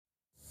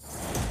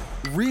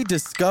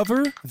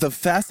Rediscover the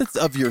facets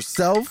of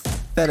yourself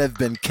that have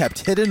been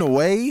kept hidden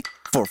away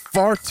for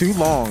far too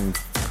long.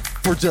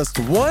 For just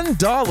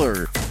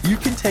 $1, you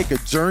can take a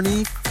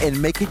journey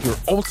and make it your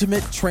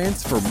ultimate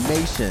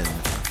transformation.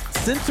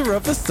 Center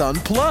of the Sun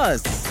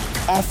Plus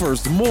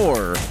offers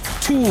more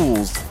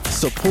tools,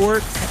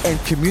 support, and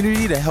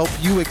community to help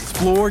you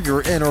explore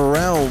your inner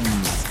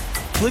realms.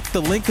 Click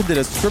the link in the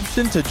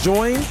description to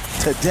join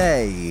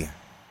today.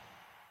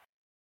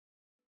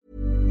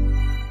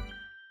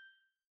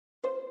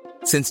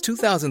 Since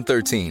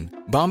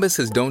 2013, Bombas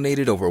has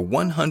donated over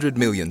 100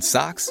 million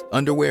socks,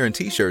 underwear, and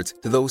T-shirts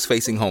to those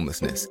facing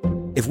homelessness.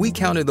 If we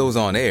counted those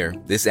on air,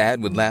 this ad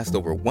would last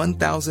over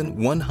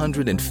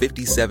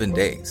 1,157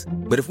 days.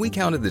 But if we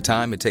counted the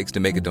time it takes to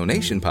make a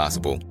donation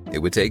possible, it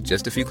would take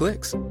just a few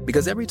clicks.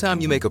 Because every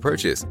time you make a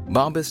purchase,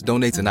 Bombas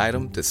donates an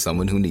item to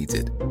someone who needs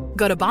it.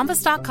 Go to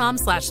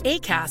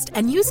bombas.com/ACAST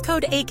and use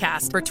code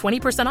ACAST for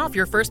 20% off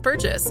your first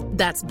purchase.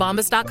 That's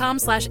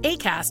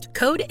bombas.com/ACAST,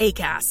 code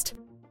ACAST.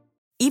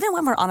 Even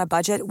when we're on a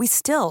budget, we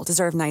still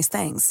deserve nice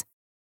things.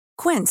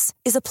 Quince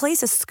is a place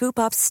to scoop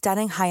up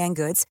stunning high-end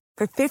goods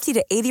for 50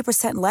 to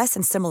 80% less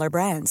than similar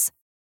brands.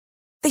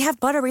 They have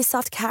buttery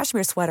soft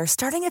cashmere sweaters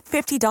starting at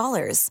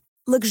 $50,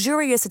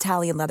 luxurious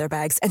Italian leather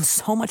bags, and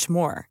so much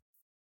more.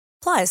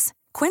 Plus,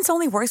 Quince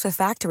only works with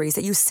factories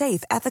that use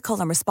safe, ethical,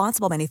 and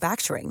responsible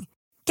manufacturing.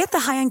 Get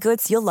the high-end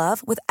goods you'll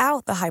love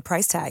without the high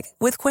price tag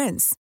with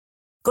Quince.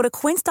 Go to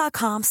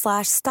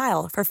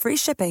quince.com/style for free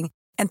shipping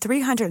and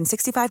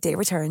 365-day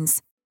returns.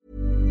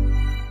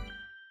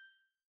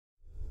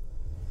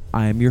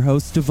 I am your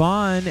host,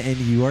 Devon, and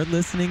you are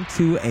listening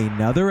to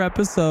another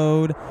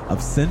episode of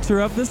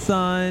Center of the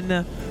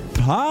Sun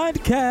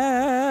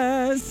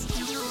podcast.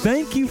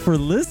 Thank you for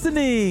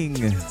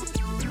listening.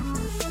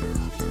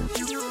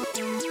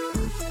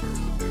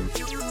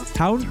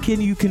 How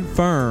can you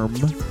confirm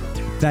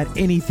that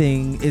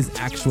anything is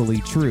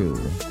actually true?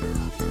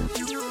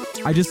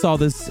 I just saw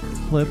this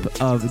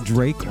clip of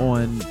Drake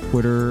on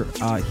Twitter.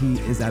 He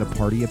is at a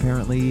party,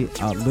 apparently,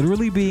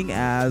 literally being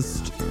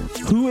asked,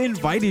 who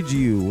invited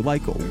you?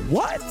 Like,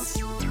 what?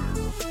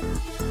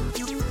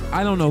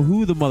 I don't know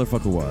who the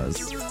motherfucker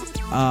was.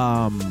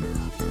 And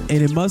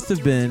it must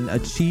have been a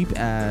cheap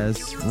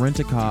ass,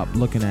 rent-a-cop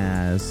looking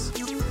ass,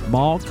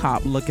 mall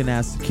cop looking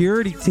ass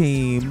security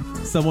team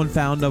someone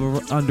found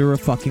under a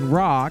fucking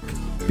rock,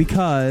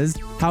 because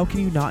how can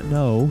you not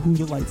know who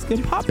the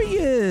light-skinned poppy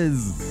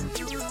is?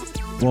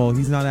 Well,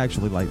 he's not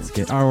actually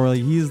light-skinned. Or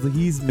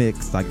he's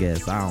mixed, I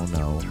guess. I don't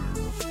know.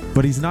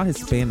 But he's not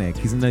Hispanic.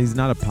 He's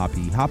not a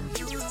poppy.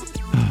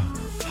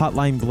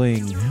 Hotline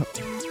Bling.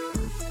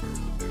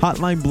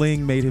 Hotline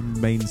Bling made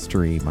him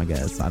mainstream, I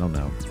guess. I don't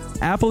know.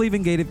 Apple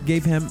even gave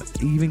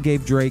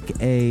Drake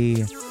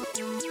a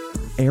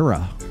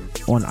era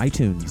on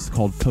iTunes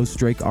called Post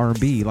Drake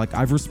R&B. Like,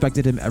 I've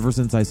respected him ever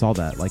since I saw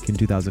that, like in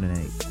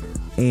 2008.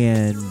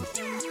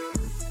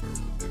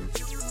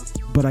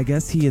 But I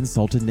guess he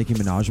insulted Nicki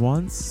Minaj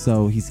once,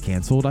 so he's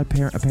canceled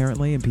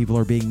apparently, and people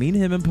are being mean to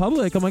him in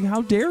public. I'm like,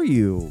 how dare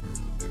you?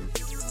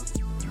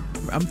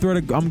 I'm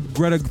Greta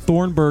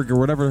Thunberg or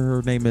whatever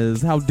her name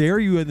is. How dare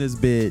you in this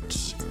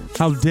bitch?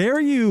 How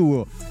dare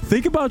you?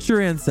 Think about your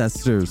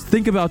ancestors.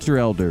 Think about your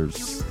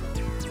elders.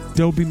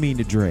 Don't be mean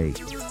to Drake.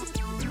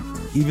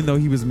 Even though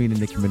he was mean to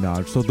Nicki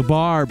Minaj. So the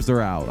barbs are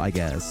out, I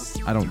guess.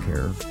 I don't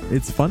care.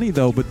 It's funny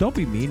though, but don't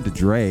be mean to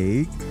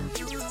Drake.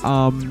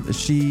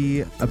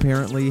 She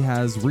apparently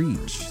has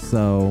reach,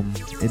 so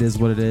it is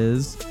what it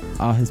is.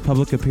 His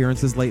public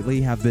appearances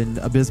lately have been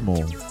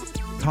abysmal.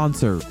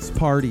 Concerts,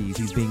 parties,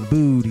 he's being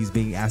booed, he's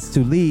being asked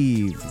to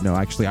leave. No,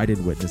 actually, I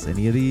didn't witness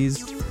any of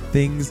these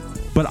things,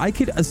 but I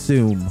could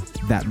assume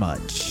that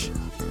much.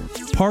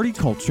 Party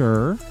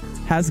culture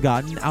has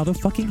gotten out of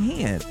fucking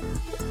hand.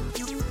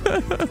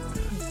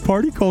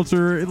 Party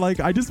culture, like,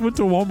 I just went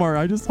to Walmart,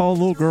 I just saw a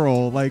little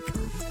girl, like,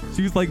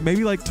 she was like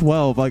maybe like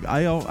 12, like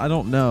I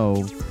don't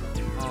know,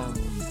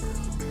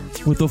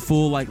 with a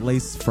full like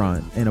lace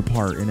front and a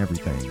part and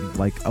everything,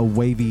 like a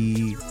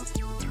wavy,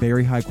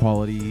 very high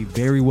quality,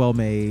 very well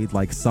made,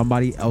 like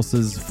somebody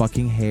else's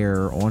fucking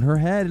hair on her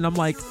head. And I'm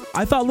like,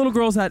 I thought little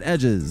girls had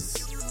edges.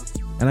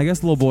 And I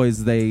guess little boys,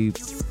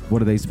 what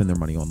do they spend their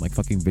money on? Like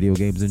fucking video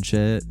games and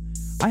shit.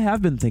 I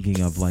have been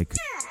thinking of like,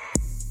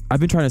 I've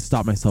been trying to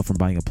stop myself from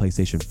buying a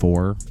PlayStation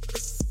 4.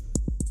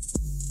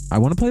 I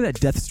want to play that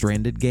Death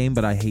Stranded game,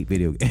 but I hate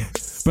video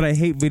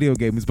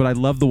games. But I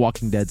love The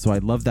Walking Dead, so I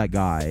love that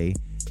guy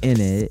in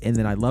it. And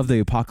then I love the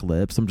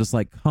apocalypse. I'm just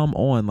like, come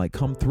on, like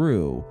come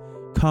through.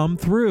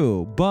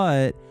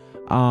 But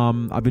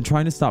I've been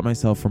trying to stop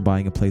myself from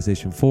buying a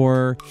PlayStation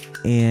 4,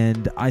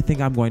 and I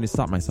think I'm going to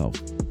stop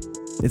myself.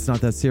 It's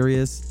not that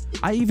serious.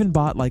 I even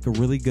bought like a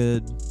really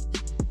good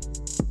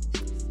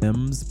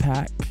Sims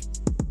pack,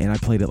 and I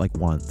played it like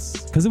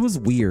once because it was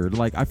weird.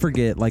 Like I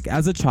forget, like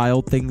as a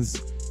child,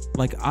 things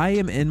like I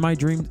am in my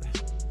dream.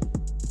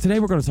 Today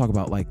we're going to talk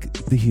about like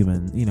the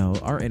human, you know,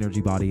 our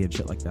energy body and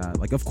shit like that.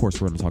 Like, of course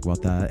we're going to talk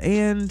about that.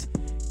 And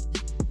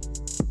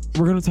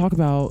we're going to talk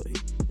about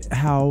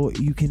how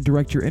you can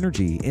direct your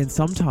energy. And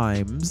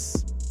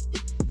sometimes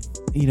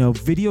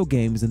video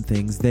games and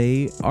things,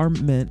 they are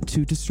meant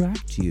to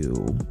distract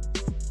you.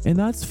 And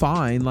that's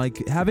fine.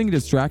 Like, having a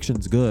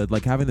distraction's good.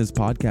 Like, having this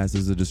podcast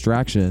is a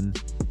distraction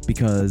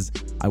because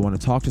I want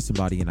to talk to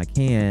somebody and I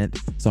can't.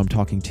 So I'm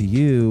talking to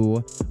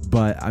you,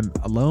 but I'm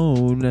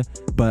alone.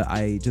 But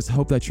I just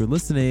hope that you're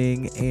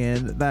listening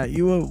and that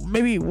you will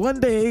maybe one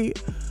day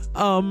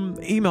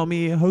email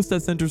me,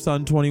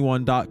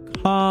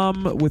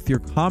 host@centersun21.com with your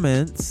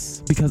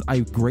comments, because I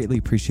greatly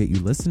appreciate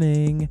you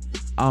listening.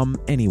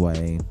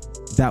 Anyway,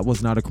 that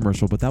was not a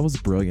commercial, but that was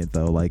brilliant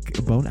though. Like,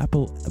 bone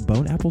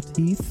apple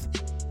teeth,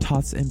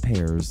 tots and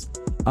pears.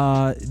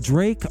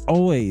 Drake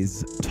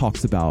always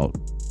talks about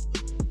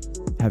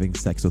having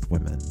sex with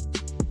women,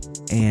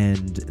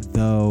 and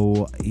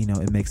though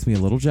it makes me a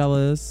little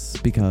jealous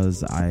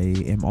because I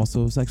am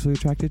also sexually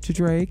attracted to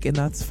Drake, and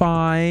that's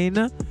fine.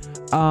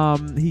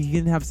 He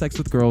can have sex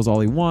with girls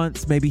all he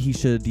wants. Maybe he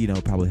should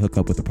probably hook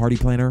up with a party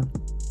planner.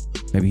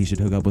 Maybe he should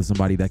hook up with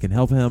somebody that can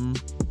help him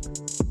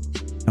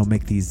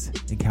make these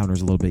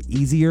encounters a little bit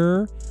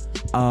easier,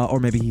 or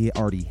maybe he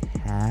already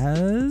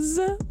has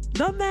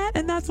done that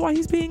and that's why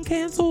he's being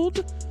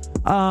canceled.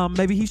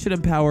 Maybe he should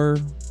empower,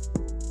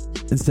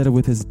 instead of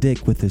with his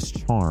dick, with his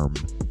charm,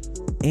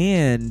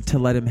 and to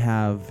let him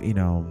have,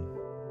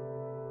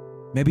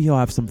 maybe he'll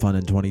have some fun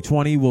in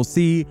 2020. We'll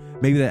see.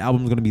 Maybe that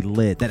album's going to be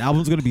lit. That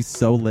album's going to be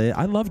so lit.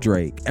 I love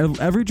Drake.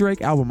 Every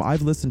Drake album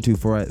I've listened to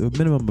for a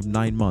minimum of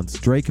 9 months.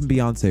 Drake and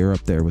Beyonce are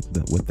up there with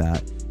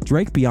that.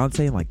 Drake,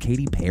 Beyonce, and like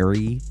Katy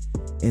Perry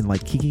and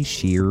like Kiki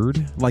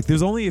Sheard. Like,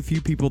 there's only a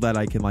few people that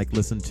I can like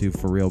listen to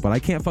for real, but I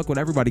can't fuck with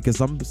everybody because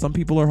some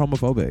people are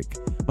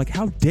homophobic. Like,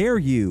 how dare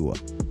you,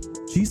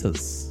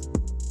 Jesus?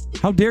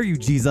 How dare you,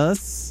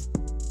 Jesus,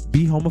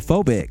 be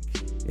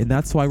homophobic? And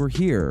that's why we're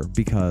here,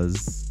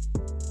 because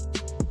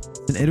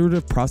it's an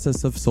iterative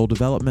process of soul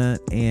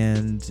development.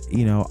 And,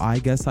 I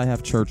guess I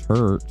have church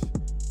hurt.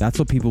 That's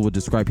what people would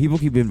describe. People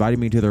keep inviting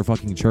me to their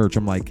fucking church.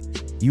 I'm like,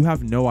 you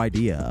have no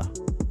idea.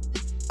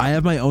 I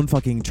have my own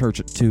fucking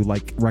church to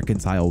like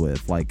reconcile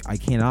with. Like, I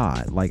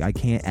cannot. Like, I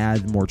can't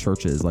add more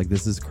churches. Like,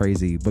 this is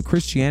crazy. But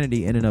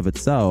Christianity in and of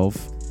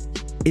itself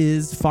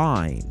is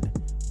fine,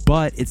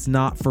 but it's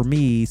not for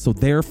me. So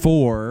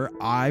therefore,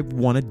 I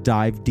want to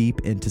dive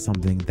deep into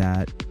something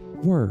that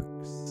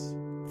works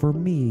for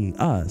me,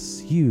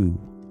 us,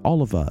 you,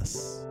 all of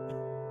us.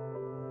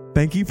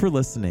 Thank you for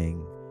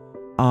listening.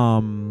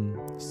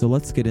 So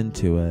let's get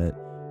into it.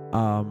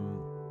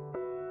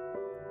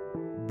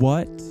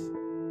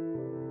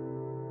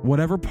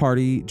 Whatever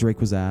party Drake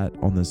was at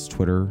on this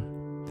Twitter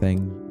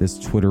thing, this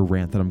Twitter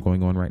rant that I'm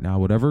going on right now,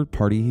 whatever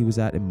party he was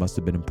at, it must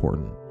have been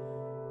important.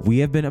 We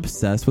have been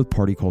obsessed with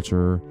party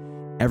culture.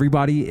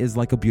 Everybody is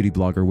like a beauty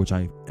blogger, which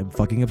I am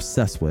fucking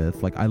obsessed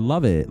with. Like, I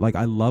love it. Like,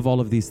 I love all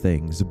of these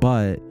things,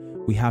 but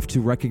we have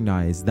to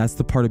recognize that's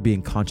the part of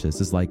being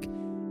conscious, is like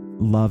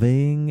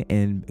loving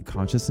and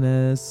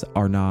consciousness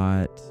are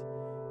not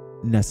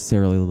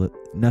necessarily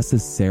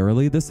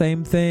the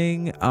same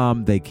thing.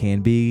 They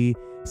can be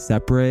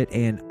separate.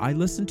 And I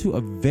listened to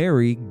a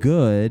very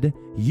good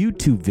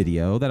YouTube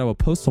video that I will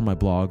post on my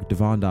blog,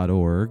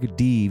 Devon.org,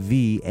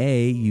 DVAUGHN.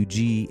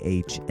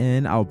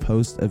 I'll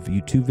post a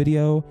YouTube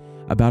video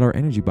about our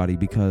energy body,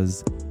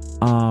 because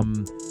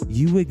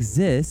you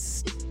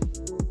exist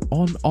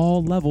on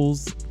all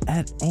levels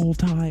at all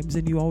times,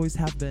 and you always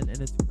have been,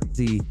 and it's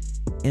crazy,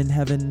 in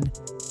heaven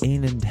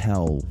and in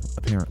hell,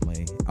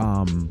 apparently.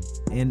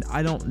 And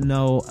I don't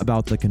know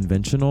about the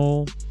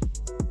conventional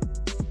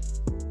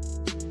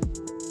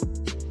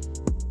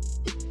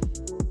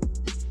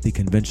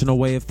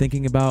way of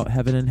thinking about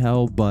heaven and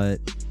hell, but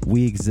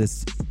we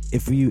exist.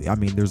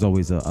 There's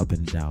always a up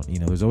and down,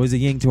 there's always a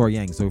yin to our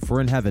yang. So if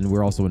we're in heaven,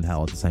 we're also in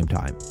hell at the same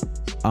time,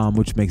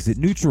 which makes it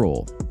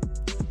neutral,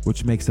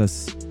 which makes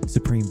us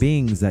supreme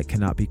beings that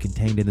cannot be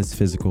contained in this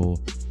physical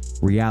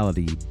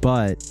reality.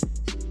 But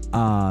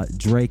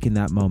Drake, in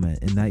that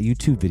moment, in that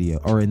YouTube video,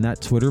 or in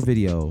that Twitter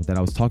video that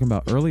I was talking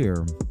about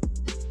earlier,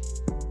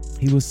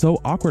 he was so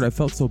awkward. I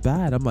felt so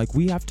bad. I'm like,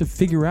 we have to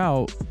figure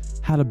out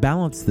how to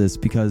balance this,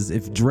 because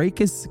if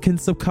Drake can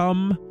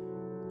succumb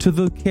to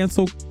the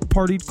cancel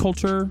party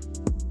culture,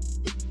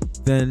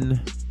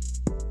 then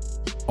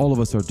all of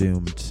us are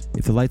doomed.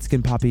 If the light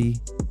skin poppy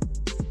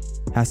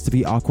has to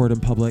be awkward in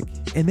public,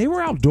 and they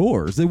were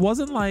outdoors, it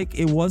wasn't like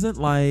it was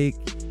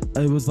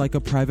like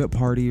a private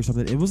party or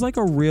something. It was like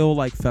a real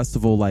like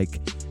festival. Like,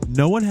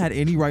 no one had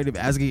any right of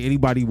asking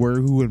anybody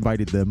who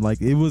invited them.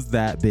 Like, it was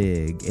that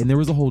big, and there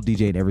was a whole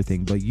DJ and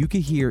everything, but you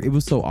could hear, it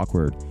was so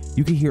awkward.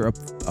 You could hear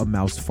a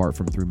mouse fart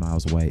from 3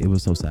 miles away. It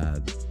was so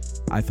sad.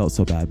 I felt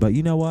so bad, but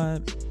you know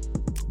what?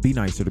 Be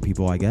nicer to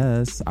people, I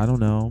guess. I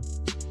don't know.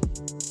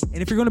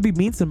 And if you're going to be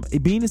mean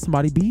to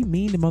somebody, be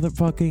mean to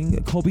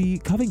motherfucking Colby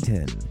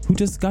Covington, who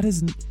just got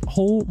his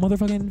whole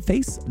motherfucking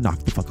face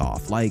knocked the fuck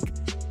off. Like,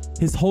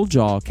 his whole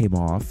jaw came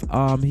off.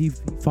 He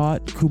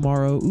fought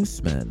Kamaru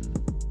Usman.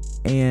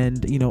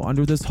 And,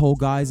 under this whole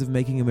guise of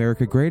making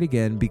America great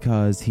again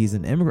because he's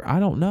an immigrant. I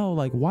don't know.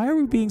 Like, why are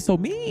we being so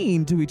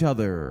mean to each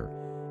other?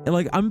 And,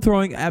 like, I'm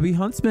throwing Abby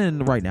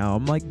Huntsman right now.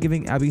 I'm, like,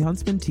 giving Abby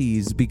Huntsman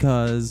tease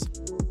because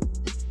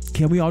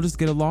can we all just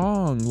get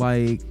along?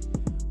 Like,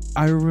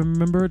 I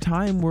remember a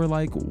time where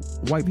like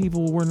white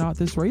people were not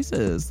this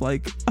racist.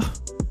 Like,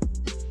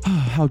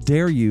 how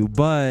dare you?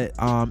 But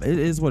it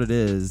is what it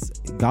is.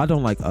 God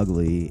don't like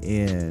ugly,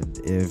 and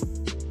if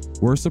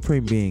we're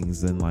supreme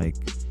beings, then like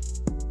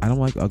I don't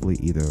like ugly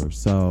either.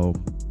 So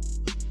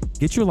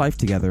get your life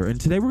together. And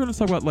today we're going to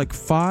talk about like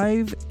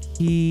 5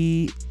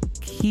 key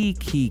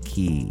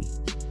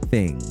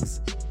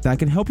things that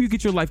can help you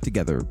get your life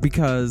together,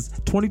 because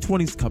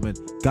 2020 is coming.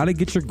 Got to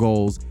get your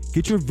goals,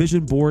 get your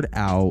vision board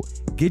out,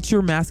 get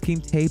your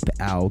masking tape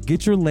out,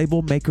 get your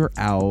label maker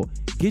out,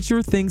 get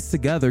your things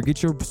together,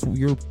 get your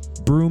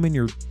broom and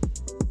your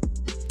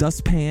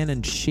dustpan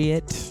and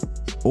shit.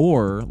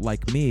 Or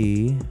like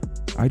me,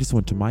 I just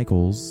went to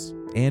Michael's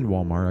and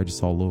Walmart. I just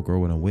saw a little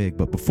girl in a wig.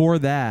 But before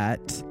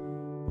that,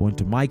 I went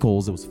to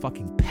Michael's. It was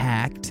fucking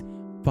packed,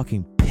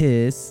 fucking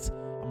pissed.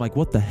 I'm like,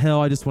 what the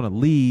hell? I just want to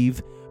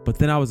leave. But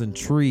then I was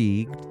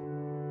intrigued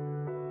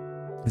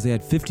because they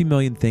had 50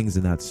 million things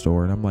in that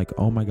store. And I'm like,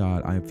 oh my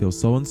God, I feel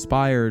so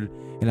inspired.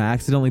 And I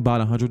accidentally bought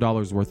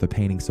 $100 worth of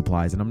painting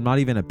supplies. And I'm not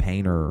even a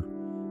painter.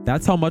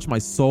 That's how much my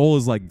soul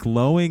is like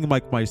glowing,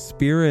 like my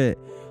spirit.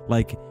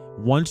 Like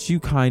once you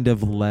kind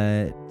of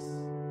let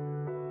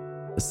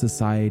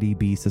society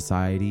be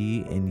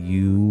society and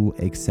you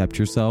accept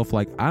yourself,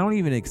 like I don't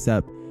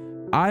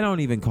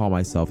even call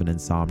myself an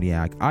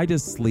insomniac. I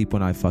just sleep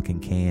when I fucking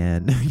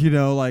can. You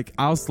know, like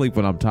I'll sleep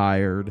when I'm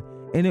tired,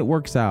 and it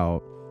works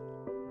out.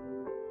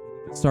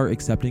 Start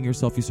accepting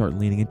yourself. You start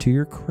leaning into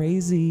your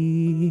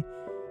crazy,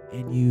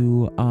 and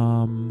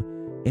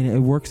and it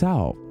works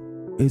out.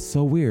 It's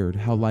so weird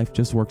how life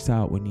just works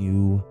out when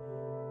you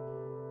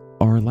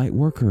are a light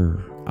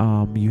worker.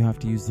 You have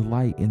to use the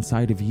light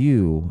inside of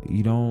you.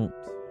 You don't.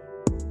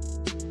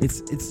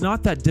 It's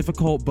not that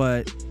difficult,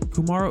 but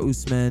Kamaru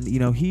Usman, you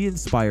know, he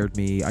inspired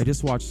me. I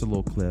just watched a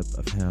little clip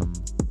of him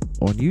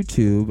on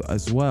YouTube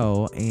as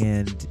well,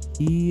 and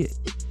he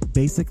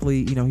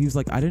basically, you know, he was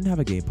like, I didn't have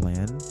a game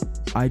plan.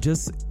 I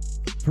just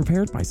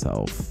prepared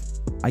myself.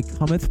 I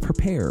cometh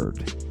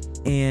prepared.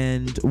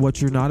 And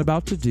what you're not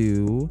about to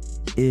do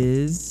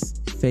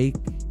is fake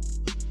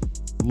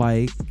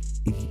like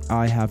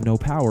I have no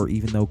power,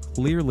 even though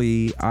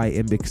clearly I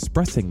am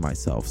expressing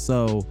myself.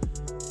 So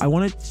I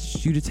wanted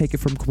you to take it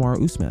from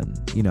Kamaru Usman,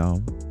 you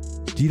know.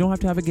 You don't have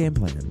to have a game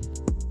plan.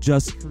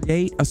 Just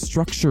create a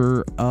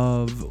structure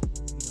of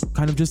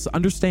kind of just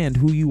understand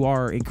who you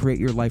are and create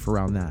your life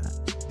around that.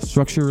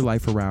 Structure your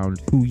life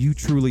around who you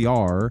truly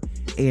are,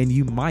 and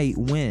you might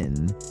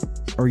win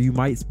or you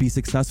might be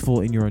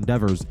successful in your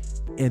endeavors.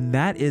 And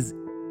that is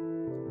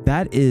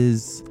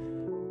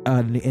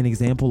an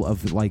example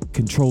of like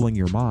controlling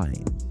your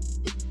mind,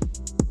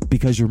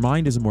 because your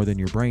mind is more than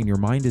your brain. Your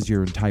mind is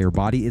your entire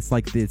body. It's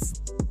like this.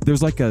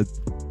 There's a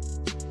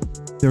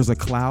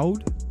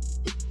cloud,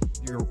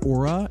 your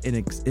aura, and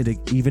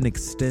it even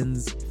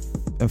extends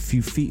a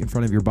few feet in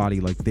front of your body.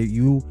 Like that,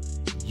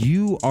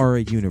 you are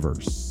a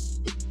universe.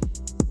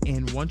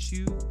 And once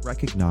you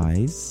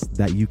recognize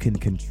that you can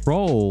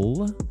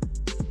control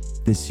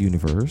this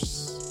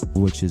universe,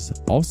 which is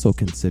also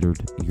considered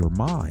your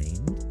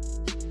mind,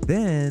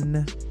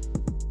 then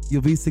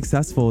you'll be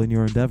successful in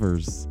your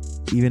endeavors.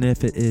 Even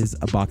if it is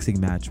a boxing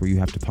match where you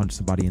have to punch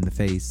somebody in the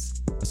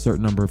face a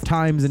certain number of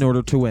times in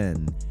order to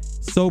win.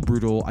 So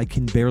brutal. I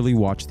can barely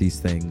watch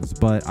these things,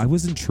 but I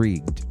was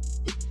intrigued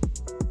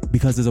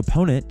because his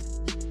opponent,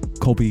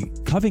 Colby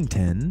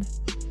Covington,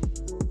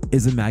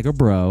 is a MAGA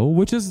bro,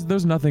 which is,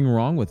 there's nothing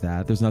wrong with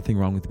that. There's nothing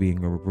wrong with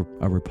being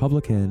a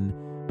Republican,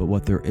 but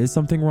what there is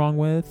something wrong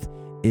with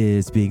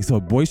is being so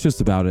boisterous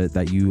about it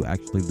that you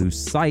actually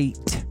lose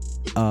sight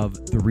of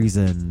the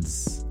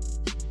reasons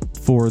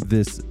for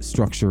this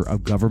structure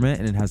of government,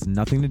 and it has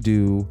nothing to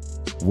do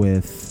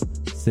with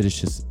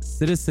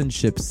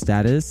citizenship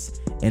status.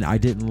 And I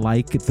didn't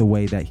like the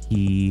way that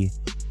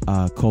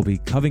Colby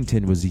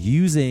Covington was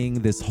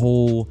using this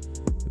whole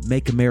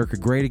Make America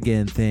Great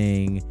Again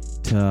thing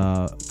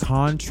to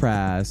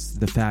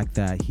contrast the fact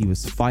that he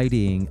was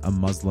fighting a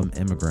Muslim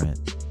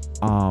immigrant.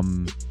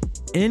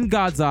 In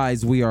God's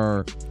eyes, we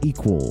are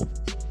equal.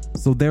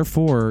 So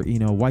therefore, you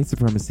know, white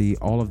supremacy,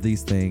 all of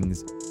these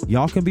things,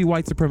 y'all can be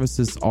white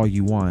supremacists all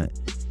you want,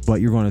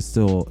 but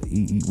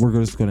we're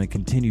just going to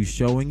continue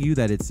showing you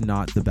that it's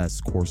not the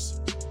best course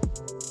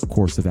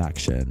of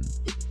action.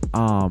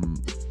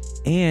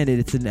 And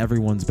it's in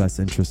everyone's best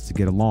interest to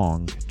get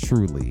along,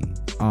 truly.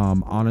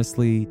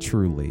 Honestly,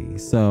 truly.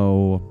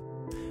 So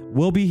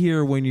we'll be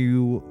here when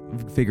you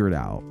figure it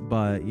out,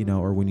 but, you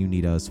know, or when you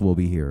need us, we'll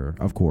be here,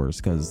 of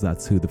course, because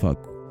that's who the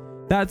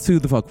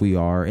fuck we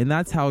are, and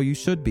that's how you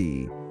should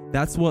be.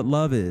 That's what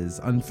love is.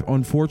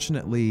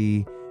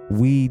 Unfortunately,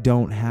 we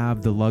don't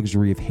have the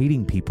luxury of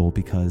hating people,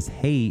 because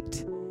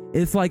hate,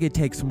 it's like it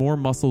takes more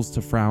muscles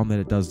to frown than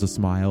it does to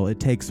smile. It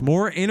takes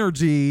more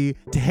energy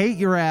to hate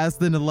your ass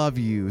than to love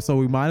you. So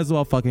we might as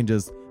well fucking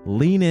just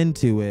lean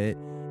into it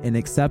and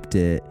accept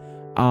it.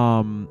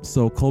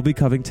 So Colby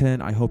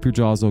Covington, I hope your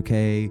jaw's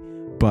okay.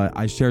 but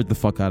I shared the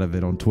fuck out of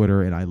it on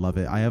Twitter and I love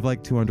it. I have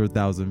like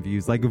 200,000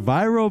 views. Like,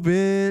 viral,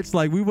 bitch.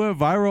 Like, we went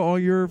viral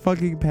on your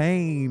fucking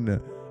pain.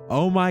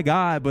 Oh my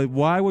God. But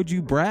why would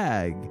you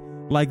brag?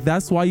 Like,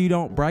 that's why you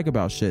don't brag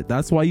about shit.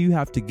 That's why you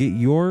have to get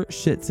your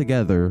shit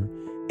together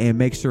and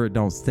make sure it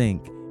don't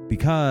stink,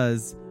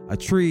 because a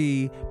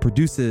tree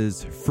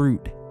produces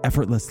fruit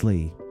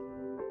effortlessly.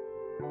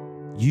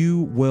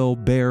 You will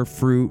bear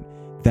fruit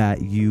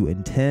that you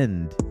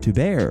intend to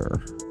bear.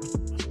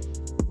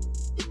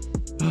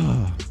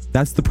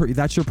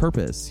 That's your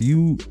purpose.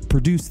 You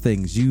produce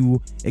things,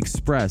 you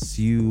express,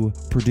 you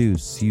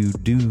produce, you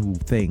do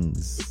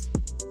things.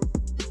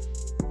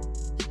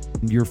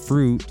 Your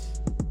fruit,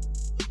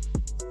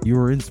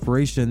 your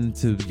inspiration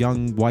to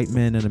young white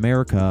men in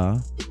America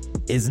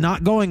is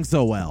not going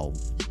so well.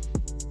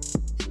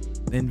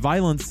 And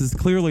violence is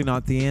clearly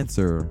not the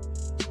answer.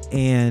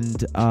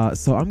 And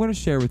so I'm going to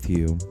share with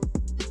you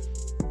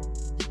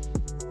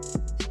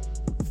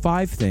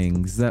 5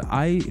 things that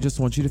I just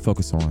want you to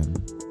focus on.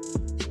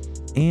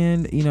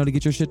 And, you know, to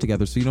get your shit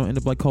together so you don't end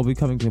up like Colby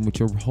Covington with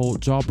your whole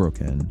jaw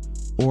broken.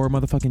 Or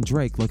motherfucking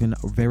Drake looking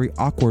very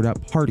awkward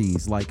at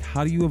parties. Like,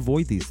 how do you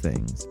avoid these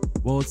things?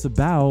 Well, it's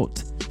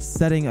about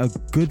setting a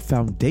good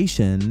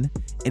foundation,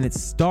 and it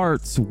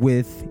starts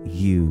with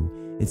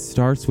you. It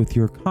starts with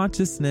your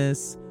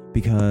consciousness,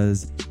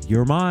 because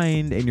your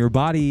mind and your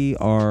body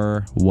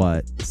are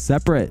what?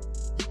 Separate.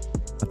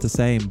 Not the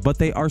same, but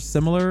they are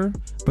similar,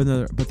 but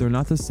they're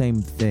not the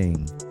same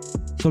thing.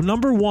 So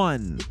number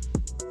 1,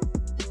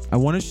 I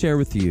want to share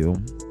with you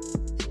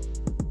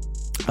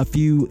a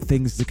few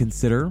things to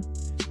consider.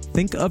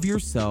 Think of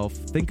yourself,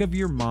 think of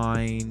your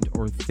mind,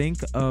 or think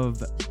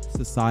of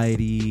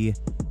society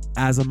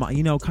as a,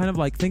 you know, kind of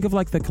like, think of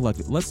like the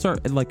collective. Let's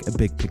start in like a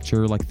big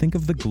picture. Like, think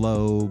of the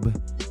globe,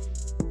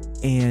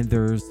 and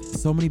there's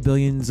so many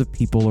billions of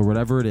people, or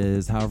whatever it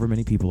is, however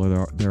many people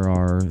there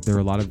are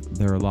a lot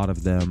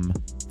of them.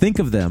 Think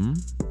of them,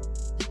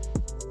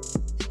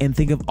 and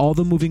think of all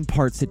the moving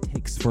parts it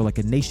takes for like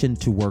a nation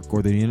to work,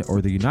 or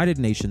the United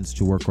Nations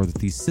to work, or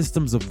these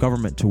systems of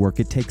government to work.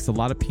 It takes a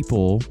lot of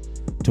people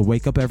to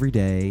wake up every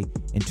day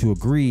and to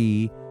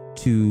agree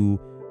to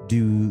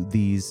do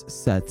these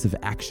sets of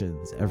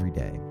actions every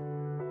day.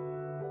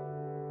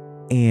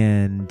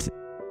 And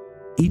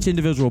each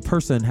individual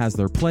person has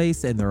their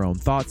place and their own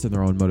thoughts and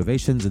their own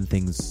motivations, and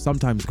things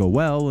sometimes go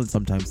well and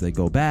sometimes they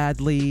go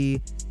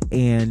badly.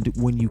 And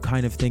when you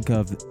kind of think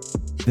of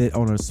that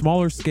on a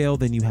smaller scale,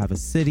 then you have a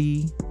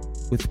city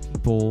with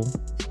people,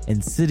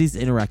 and cities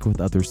interact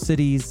with other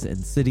cities, and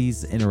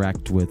cities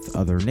interact with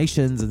other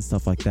nations and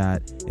stuff like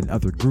that, and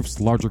other groups,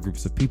 larger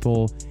groups of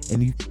people.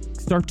 And you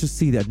start to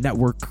see that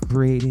network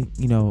creating,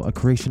 you know, a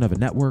creation of a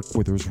network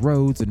where there's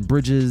roads and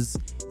bridges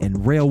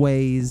and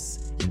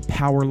railways and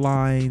power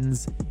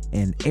lines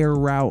and air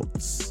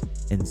routes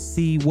and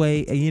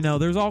seaway, and, you know,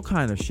 there's all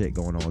kind of shit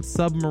going on.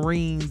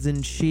 Submarines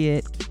and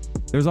shit.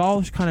 There's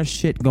all kind of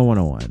shit going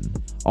on.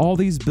 All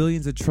these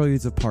billions and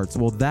trillions of parts.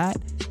 Well, that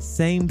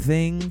same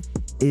thing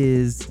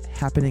is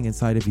happening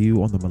inside of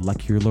you on the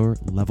molecular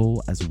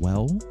level as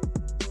well.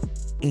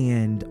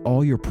 And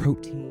all your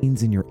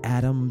proteins and your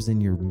atoms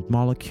and your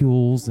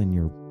molecules and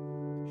your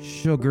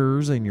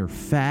sugars and your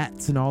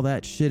fats and all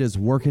that shit is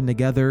working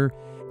together,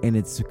 and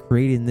it's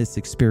creating this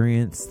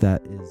experience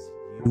that is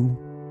you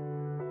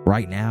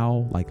right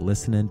now, like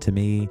listening to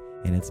me,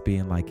 and it's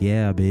being like,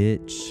 yeah,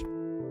 bitch.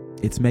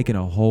 It's making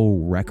a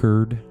whole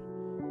record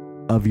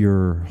of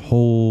your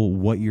whole,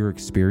 what you're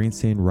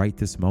experiencing right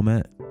this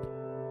moment.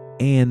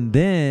 And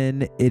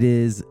then it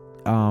is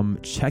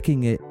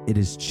checking it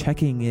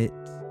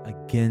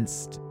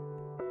against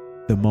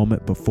the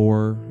moment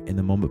before, and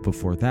the moment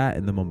before that,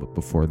 and the moment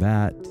before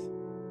that.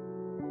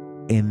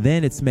 And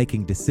then it's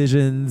making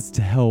decisions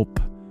to help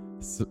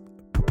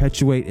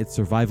perpetuate its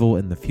survival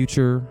in the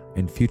future,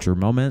 in future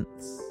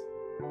moments.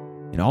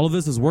 And all of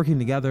this is working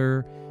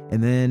together.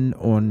 And then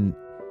on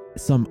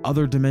some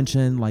other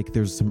dimension, like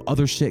there's some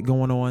other shit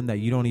going on that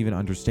you don't even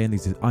understand,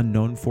 these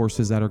unknown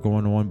forces that are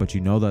going on, but you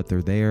know that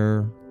they're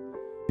there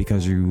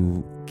because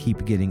you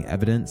keep getting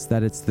evidence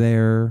that it's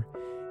there.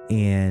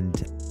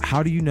 And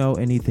how do you know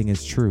anything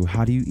is true?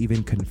 How do you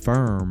even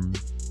confirm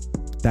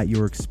that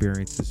your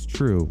experience is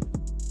true?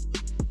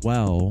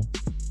 Well,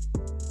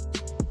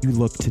 you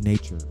look to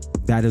nature.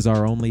 That is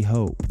our only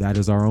hope. That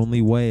is our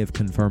only way of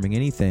confirming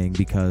anything,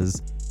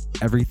 because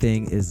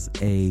everything is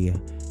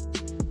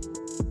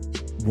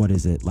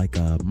like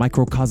a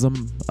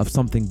microcosm of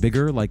something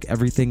bigger. Like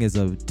everything is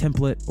a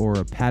template or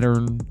a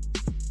pattern.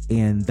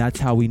 And that's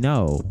how we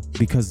know,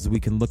 because we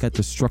can look at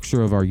the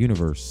structure of our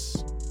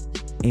universe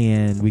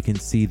and we can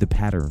see the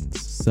patterns.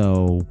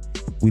 So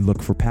we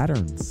look for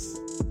patterns.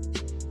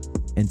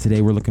 And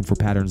today we're looking for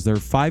patterns. There are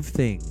 5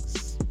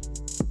 things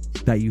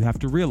that you have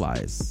to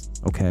realize.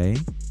 Okay.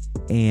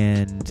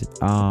 And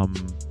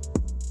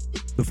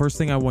the first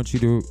thing I want you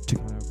to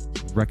kind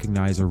of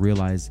recognize or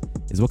realize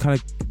is, what kind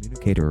of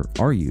communicator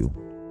are you?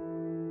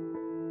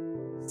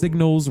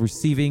 Signals,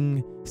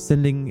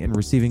 sending and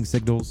receiving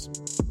signals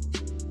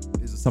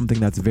is something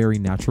that's very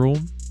natural.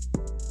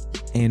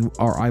 and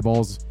our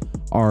eyeballs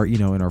are, you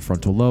know, in our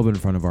frontal lobe, in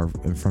front of our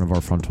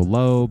frontal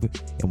lobe,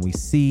 and we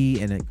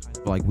see, and it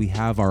like we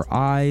have our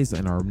eyes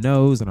and our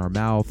nose and our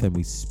mouth, and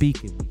we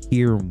speak and we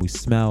hear and we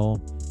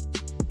smell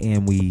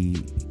and we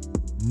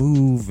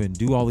move and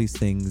do all these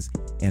things.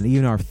 And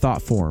even our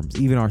thought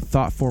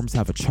forms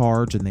have a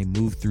charge, and they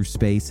move through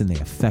space and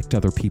they affect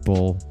other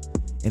people,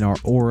 and our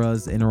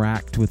auras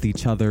interact with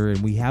each other.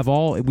 And we have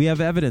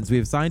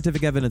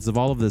scientific evidence of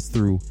all of this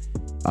through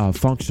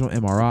functional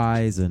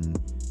MRIs and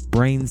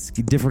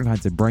different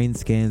kinds of brain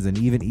scans, and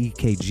even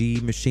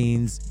EKG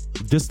machines,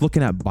 just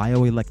looking at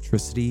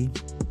bioelectricity,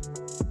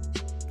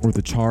 or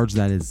the charge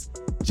that is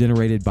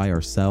generated by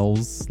our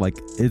cells. Like,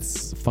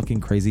 it's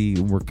fucking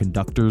crazy. We're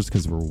conductors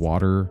because we're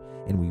water,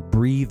 and we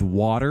breathe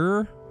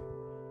water.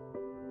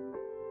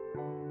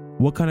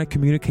 What kind of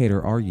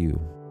communicator are you?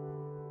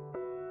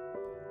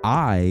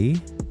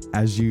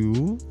 As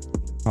you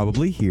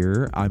probably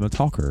hear, I'm a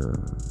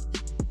talker.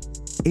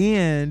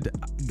 And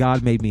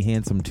God made me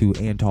handsome too,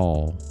 and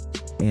tall,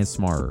 and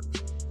smart.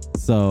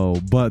 So,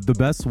 but the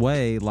best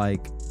way,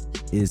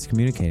 is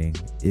communicating.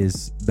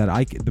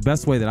 The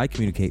best way that I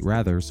communicate,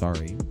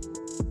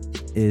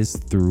 is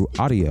through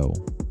audio.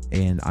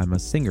 And I'm a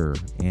singer,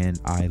 and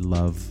I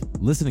love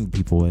listening to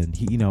people, and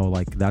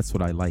that's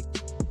what I like.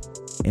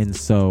 And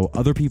so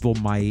other people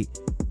might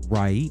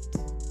write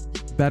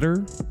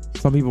better.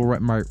 Some people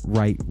might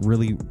write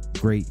really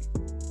great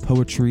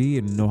poetry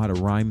and know how to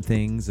rhyme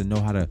things and know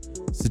how to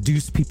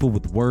seduce people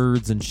with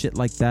words and shit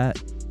like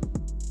that.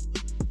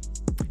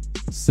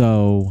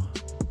 So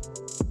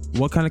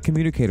what kind of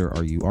communicator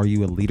are you? Are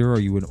you a leader? Are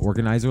you an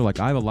organizer?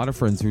 I have a lot of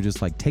friends who just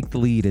take the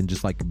lead and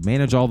just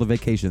manage all the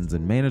vacations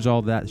and manage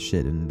all that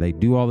shit, and they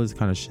do all this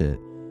kind of shit,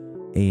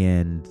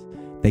 and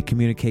they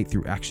communicate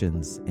through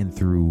actions and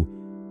through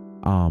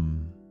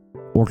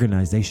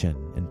organization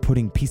and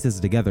putting pieces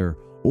together.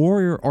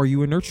 Or are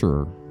you a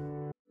nurturer?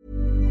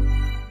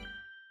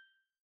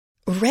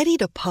 Ready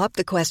to pop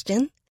the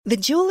question? The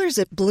jewelers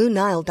at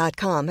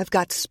BlueNile.com have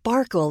got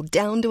sparkle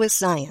down to a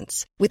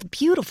science with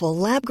beautiful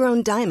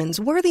lab-grown diamonds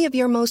worthy of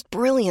your most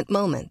brilliant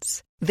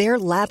moments. Their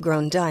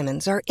lab-grown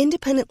diamonds are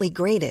independently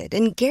graded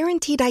and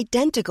guaranteed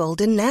identical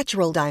to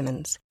natural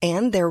diamonds,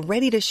 and they're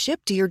ready to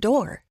ship to your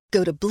door.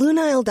 Go to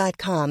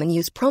BlueNile.com and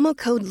use promo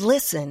code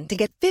LISTEN to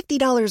get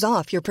 $50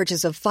 off your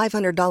purchase of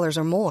 $500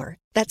 or more.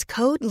 That's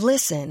code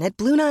LISTEN at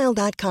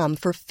BlueNile.com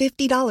for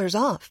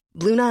 $50 off.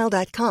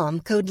 BlueNile.com,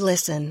 code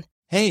LISTEN.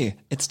 Hey,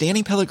 it's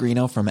Danny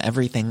Pellegrino from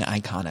Everything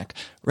Iconic.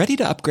 Ready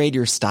to upgrade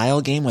your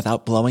style game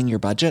without blowing your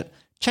budget?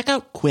 Check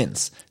out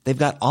Quince. They've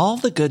got all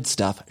the good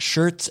stuff,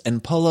 shirts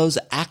and polos,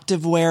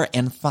 activewear,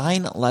 and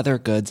fine leather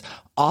goods,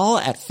 all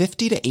at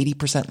 50 to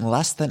 80%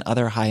 less than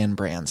other high-end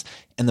brands.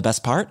 And the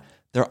best part?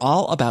 They're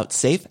all about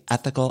safe,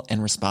 ethical,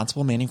 and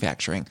responsible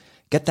manufacturing.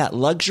 Get that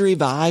luxury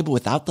vibe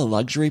without the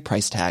luxury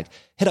price tag.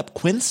 Hit up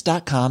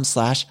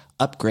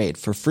quince.com/upgrade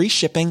for free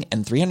shipping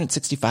and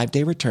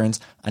 365-day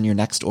returns on your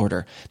next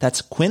order.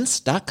 That's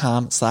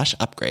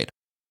quince.com/upgrade.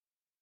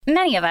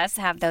 Many of us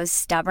have those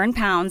stubborn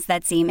pounds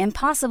that seem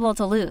impossible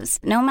to lose,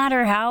 no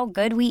matter how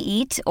good we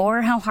eat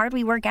or how hard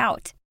we work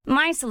out.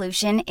 My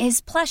solution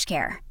is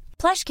PlushCare.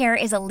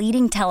 PlushCare is a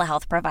leading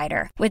telehealth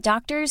provider with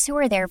doctors who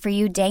are there for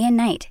you day and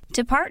night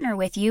to partner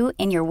with you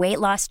in your weight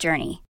loss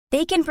journey.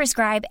 They can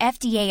prescribe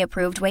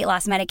FDA-approved weight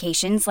loss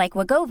medications like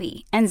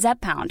Wegovy and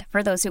Zepbound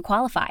for those who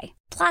qualify.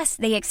 Plus,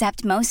 they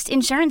accept most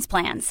insurance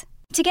plans.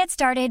 To get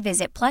started,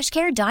 visit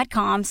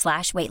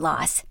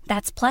plushcare.com/weightloss.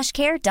 That's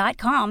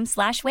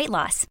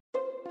plushcare.com/weightloss.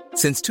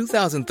 Since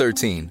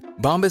 2013,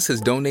 Bombas has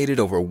donated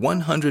over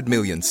 100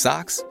 million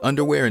socks,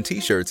 underwear, and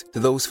T-shirts to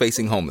those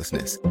facing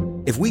homelessness.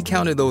 If we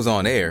counted those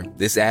on air,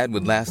 this ad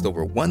would last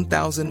over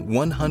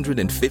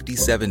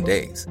 1,157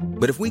 days.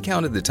 But if we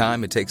counted the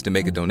time it takes to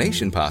make a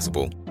donation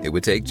possible, it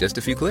would take just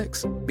a few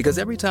clicks. Because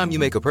every time you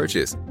make a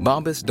purchase,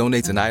 Bombas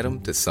donates an item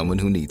to someone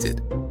who needs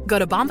it. Go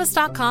to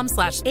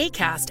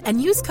bombas.com/ACAST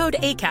and use code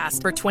ACAST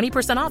for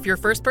 20% off your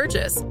first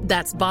purchase.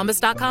 That's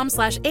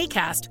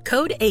bombas.com/ACAST,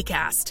 code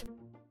ACAST.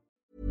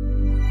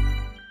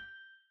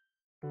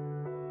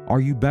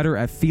 Are you better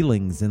at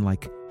feelings and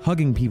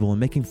hugging people and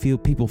making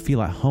people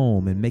feel at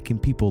home and making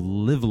people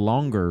live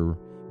longer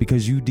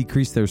because you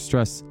decrease their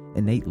stress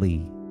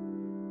innately?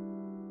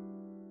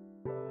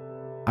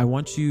 I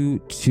want you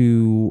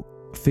to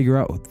figure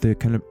out the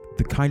kind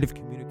of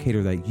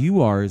communicator that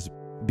you are, is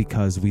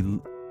because we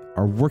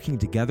are working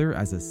together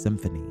as a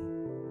symphony.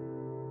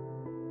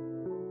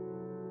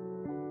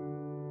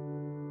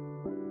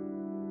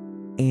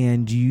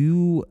 And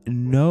you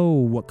know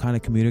what kind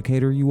of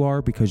communicator you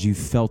are because you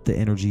felt the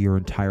energy your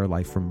entire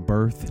life from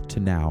birth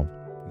to now.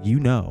 You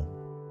know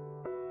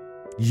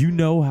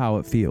how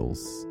it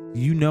feels.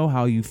 You know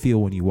how you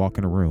feel when you walk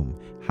in a room.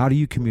 How do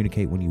you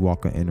communicate when you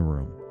walk in a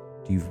room?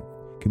 Do you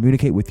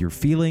communicate with your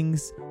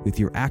feelings, with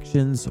your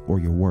actions, or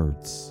your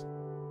words?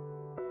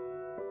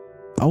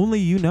 Only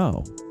you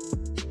know.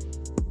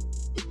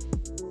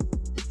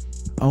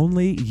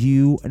 Only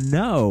you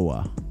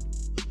know.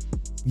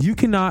 You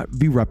cannot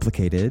be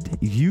replicated.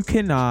 You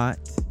cannot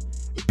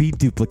be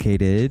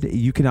duplicated.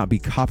 You cannot be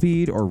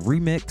copied or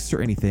remixed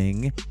or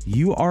anything.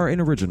 You are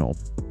an original.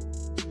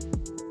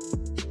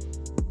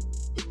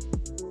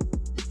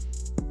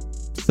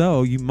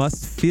 So you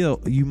must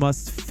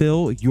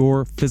fill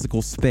your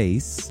physical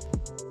space,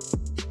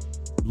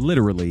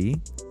 literally,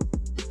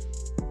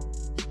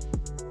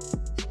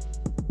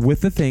 with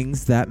the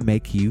things that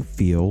make you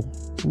feel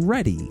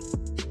ready.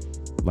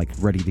 Like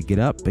ready to get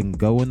up and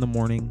go in the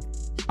morning.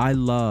 I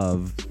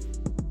love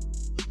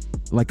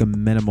like a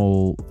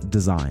minimal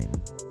design.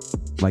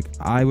 Like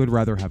I would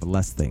rather have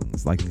less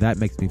things. Like that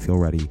makes me feel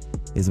ready.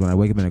 Is when I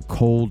wake up in a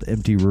cold,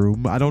 empty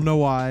room. I don't know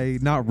why.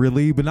 Not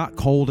really, but not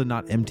cold and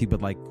not empty,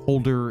 but like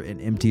colder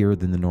and emptier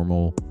than the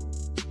normal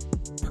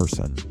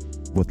person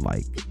would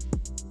like.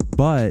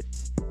 But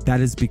that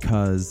is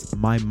because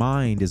my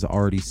mind is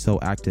already so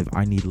active.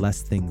 I need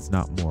less things,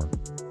 not more.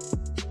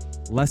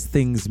 Less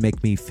things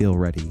make me feel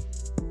ready.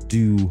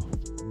 Do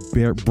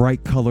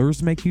bright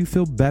colors make you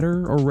feel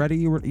better or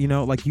ready? Or, you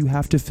know, like you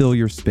have to fill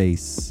your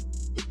space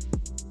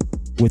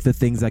with the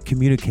things that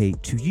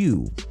communicate to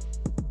you.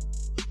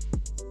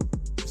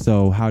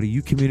 So how do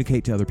you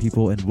communicate to other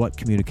people and what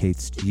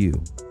communicates to you?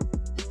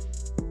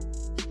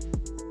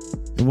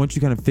 And once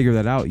you kind of figure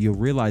that out, you'll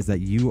realize that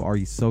you are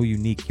so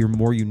unique. You're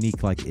more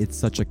unique. Like it's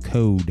such a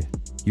code.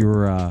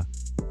 You're a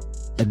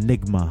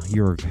enigma.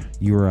 You're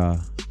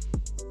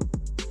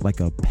like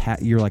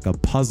a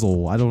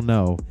puzzle. I don't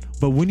know.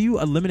 But when you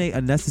eliminate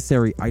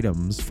unnecessary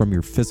items from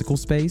your physical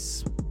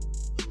space,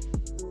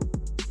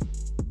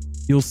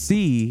 you'll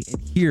see and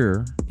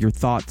hear your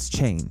thoughts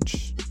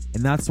change.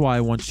 And that's why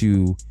I want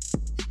you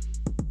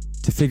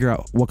to figure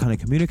out what kind of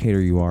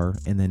communicator you are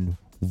and then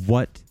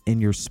what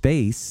in your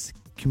space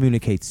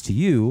communicates to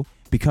you,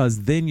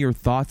 because then your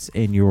thoughts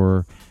and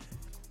your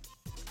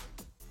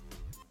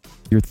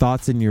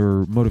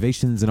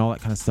motivations and all that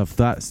kind of stuff,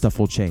 that stuff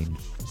will change.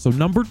 So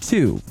number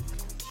 2,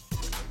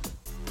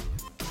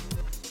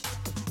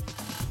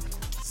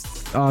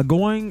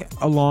 going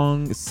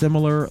along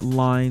similar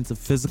lines of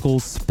physical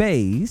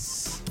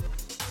space,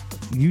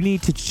 you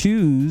need to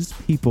choose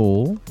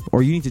people,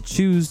 or you need to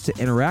choose to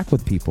interact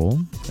with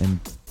people and,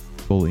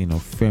 well, you know,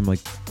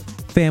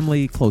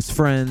 family, close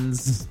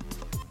friends.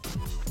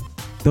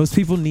 Those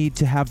people need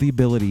to have the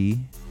ability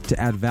to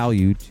add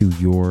value to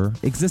your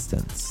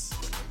existence,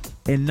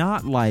 and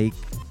not like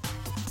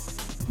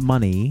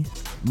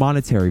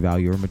monetary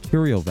value or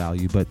material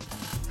value, but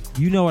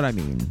you know what I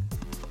mean.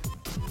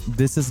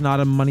 This is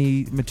not a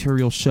money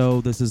material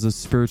show. This is a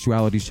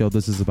spirituality show.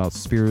 This is about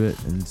spirit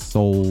and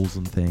souls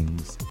and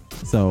things.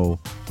 So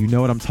you know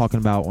what I'm talking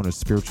about on a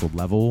spiritual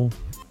level.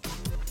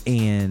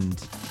 And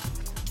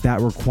that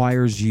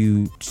requires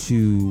you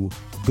to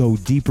go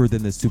deeper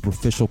than the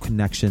superficial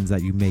connections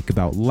that you make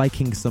about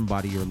liking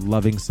somebody or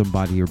loving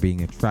somebody or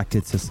being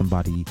attracted to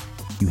somebody.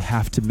 You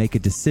have to make a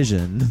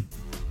decision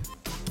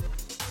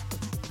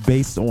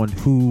based on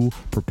who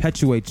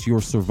perpetuates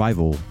your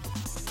survival.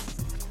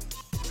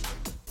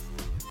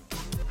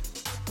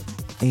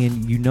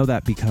 And you know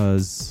that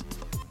because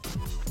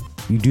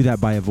you do that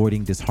by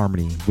avoiding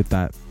disharmony with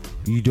that.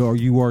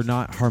 You are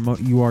not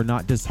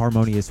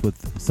disharmonious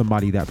with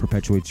somebody that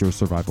perpetuates your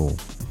survival.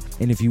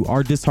 And if you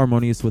are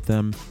disharmonious with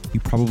them, you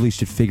probably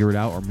should figure it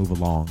out or move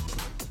along.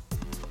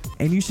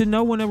 And you should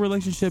know when a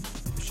relationship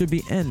should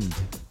be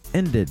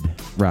ended.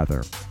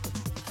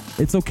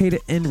 It's okay to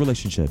end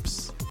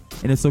relationships.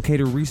 And it's okay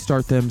to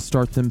restart them,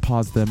 start them,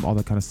 pause them, all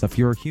that kind of stuff.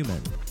 You're a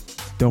human.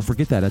 Don't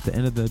forget that. At the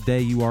end of the day,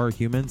 you are a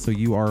human, so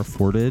you are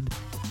afforded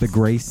the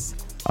grace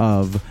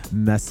of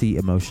messy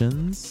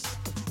emotions.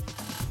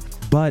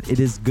 But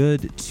it is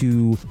good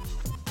to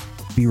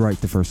be right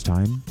the first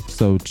time,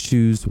 so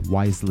choose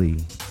wisely.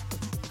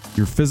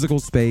 Your physical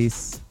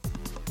space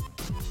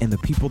and the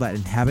people that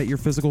inhabit your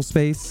physical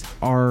space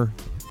are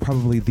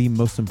probably the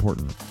most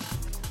important.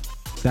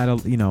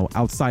 That, you know,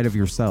 outside of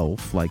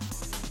yourself, like,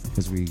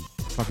 because we're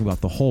talking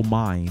about the whole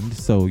mind,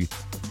 so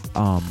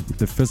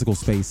the physical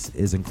space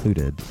is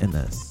included in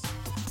this.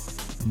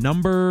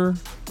 Number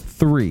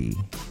 3.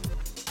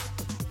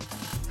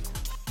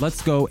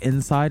 Let's go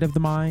inside of the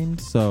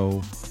mind.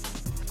 So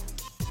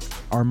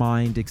our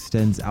mind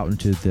extends out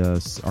into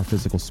our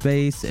physical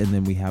space, and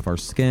then we have our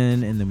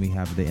skin, and then we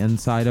have the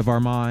inside of our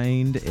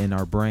mind and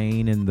our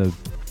brain, and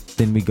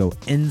then we go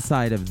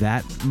inside of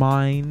that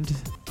mind.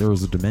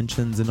 There's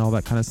dimensions and all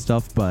that kind of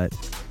stuff, but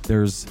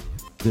there's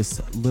this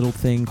little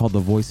thing called the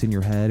voice in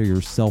your head, or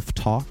your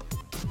self-talk.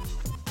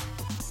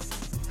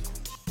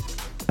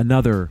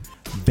 Another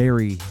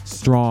very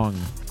strong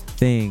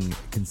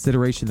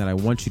consideration that I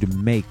want you to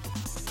make.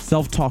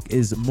 Self-talk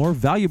is more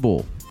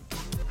valuable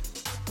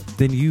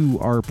than you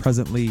are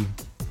presently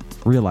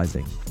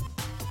realizing.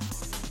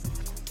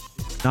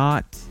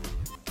 Not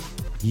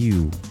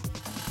you.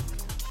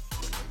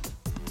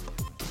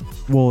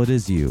 Well, it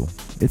is you.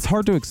 It's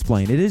hard to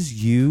explain. It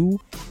is you,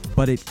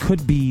 but it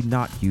could be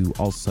not you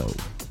also.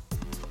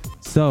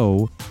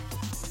 So,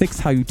 fix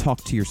how you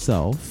talk to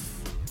yourself,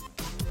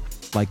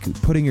 like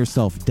putting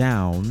yourself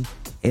down,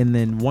 and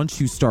then once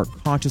you start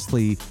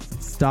consciously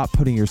stop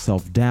putting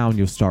yourself down,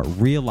 you'll start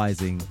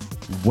realizing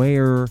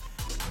where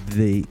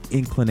the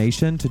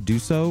inclination to do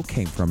so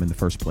came from in the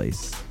first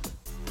place.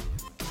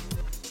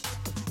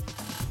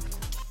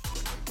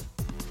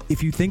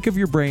 If you think of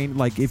your brain,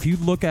 like if you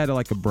look at it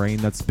like a brain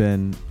that's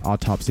been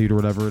autopsied or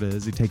whatever it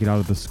is, you take it out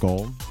of the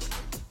skull,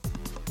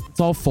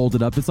 it's all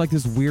folded up. It's like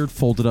this weird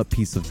folded up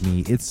piece of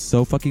meat. It's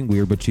so fucking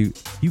weird, but you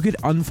could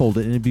unfold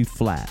it and it'd be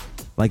flat.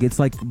 Like it's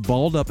like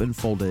balled up and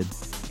folded,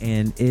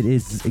 and it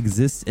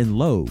exists in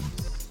lobes.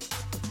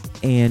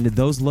 And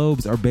those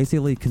lobes are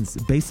basically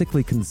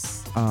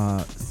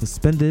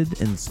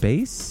suspended in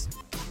space.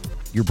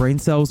 Your brain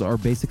cells are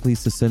basically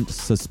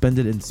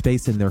suspended in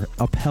space, and they're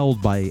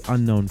upheld by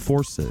unknown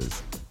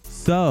forces.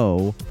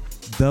 So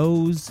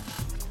those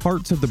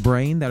parts of the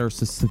brain that are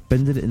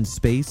suspended in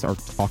space are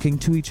talking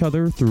to each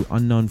other through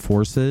unknown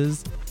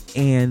forces,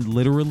 and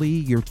literally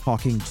you're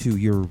talking to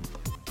your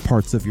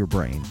parts of your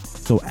brain.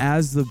 So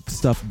as the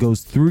stuff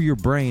goes through your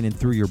brain and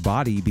through your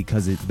body,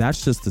 because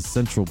that's just the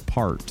central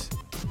part.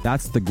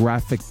 That's the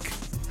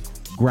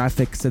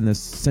graphics and the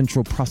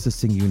central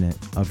processing unit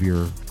of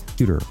your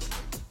computer.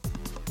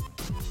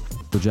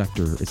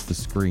 Projector, it's the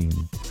screen.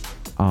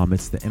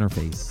 It's the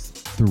interface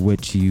through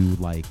which you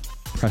like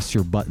press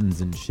your buttons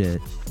and shit.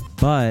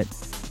 But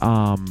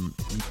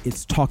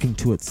it's talking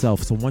to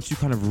itself. So once you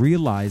kind of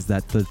realize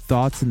that the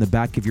thoughts in the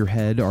back of your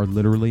head are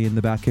literally in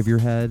the back of your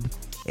head,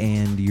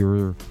 and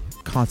your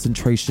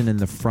concentration in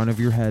the front of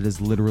your head is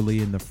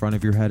literally in the front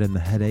of your head, and the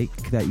headache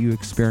that you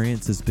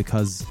experience is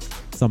because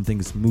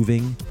something's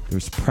moving.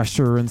 There's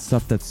pressure and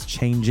stuff that's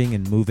changing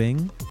and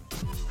moving.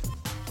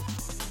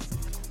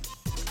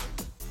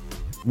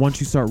 Once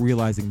you start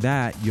realizing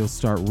that, you'll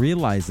start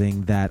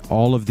realizing that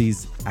all of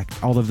this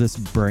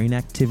brain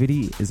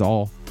activity is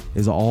all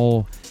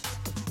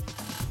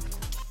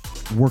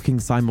working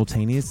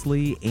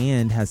simultaneously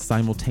and has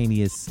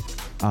simultaneous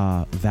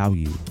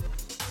value.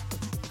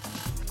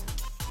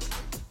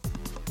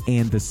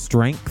 And the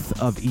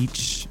strength of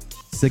each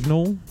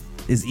signal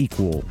is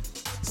equal.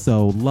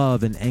 So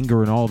love and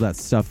anger and all that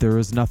stuff, there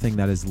is nothing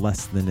that is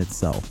less than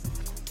itself.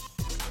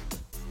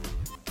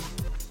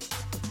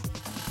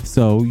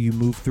 So you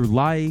move through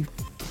life,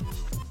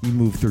 you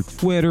move through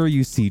Twitter,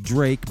 you see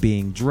Drake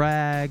being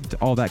dragged,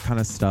 all that kind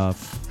of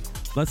stuff.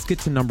 Let's get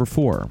to number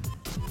 4.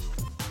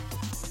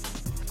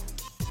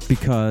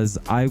 Because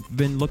I've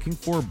been looking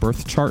for a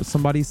birth chart.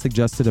 Somebody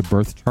suggested a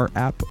birth chart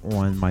app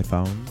on my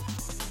phone.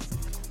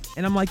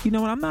 And I'm like, you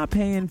know what? I'm not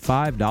paying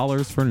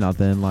 $5 for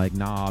nothing. Like,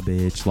 nah,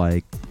 bitch.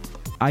 Like,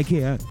 I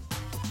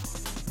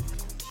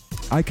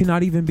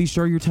cannot even be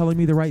sure you're telling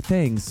me the right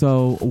thing.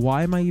 So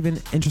why am I even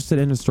interested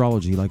in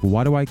astrology? Like,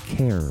 why do I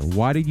care?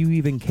 Why do you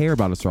even care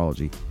about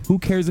astrology? Who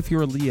cares if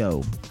you're a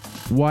Leo?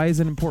 Why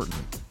is it important?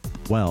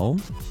 Well,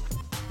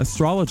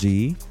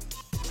 astrology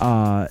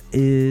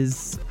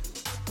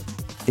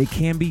it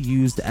can be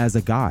used as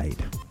a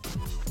guide.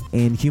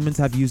 And humans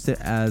have used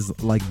it as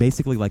like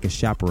basically like a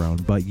chaperone,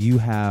 but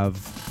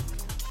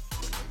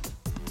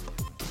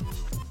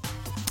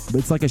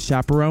it's like a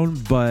chaperone,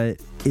 but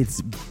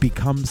it's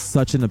become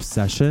such an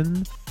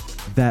obsession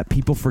that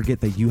people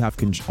forget that you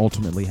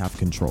ultimately have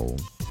control.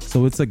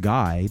 So it's a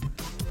guide,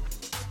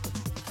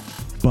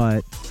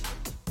 but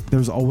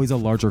there's always a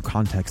larger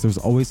context. There's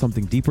always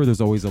something deeper. There's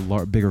always a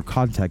bigger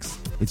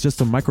context. It's just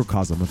a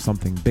microcosm of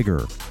something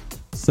bigger.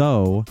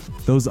 So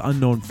those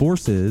unknown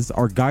forces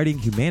are guiding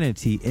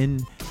humanity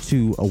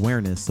into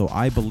awareness. So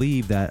I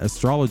believe that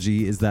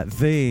astrology is that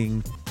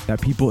thing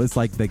that people, it's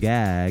like the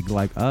gag,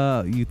 like,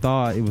 you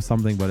thought it was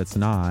something, but it's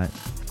not.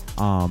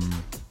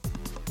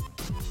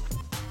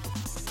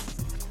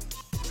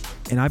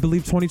 And I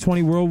believe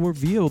 2020 will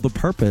reveal the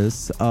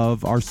purpose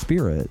of our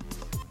spirit.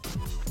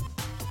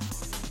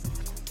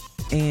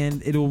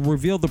 And it'll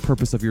reveal the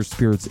purpose of your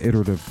spirit's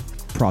iterative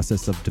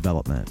process of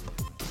development.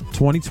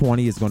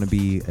 2020 is going to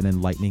be an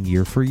enlightening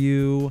year for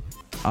you.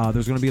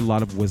 There's going to be a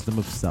lot of wisdom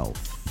of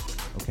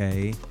self.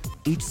 Okay?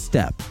 Each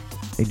step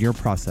in your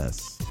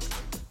process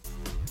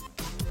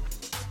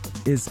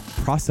is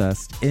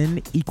processed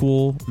in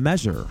equal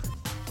measure.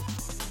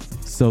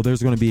 So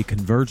there's going to be a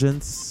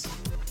convergence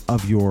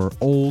of your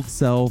old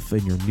self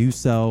and your new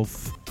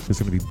self. There's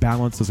going to be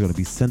balance. There's going to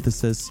be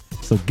synthesis.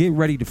 So get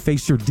ready to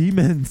face your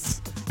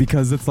demons,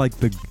 because it's like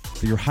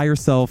your higher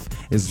self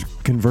is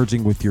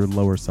converging with your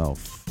lower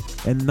self.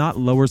 And not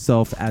lower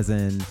self as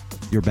in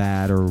you're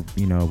bad or,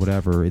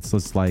 whatever. It's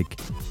just like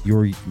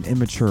your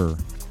immature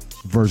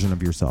version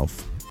of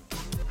yourself.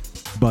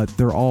 But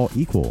they're all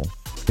equal.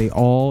 They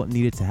all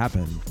needed to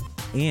happen.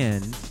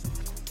 And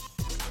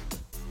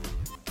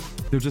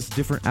they're just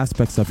different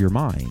aspects of your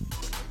mind.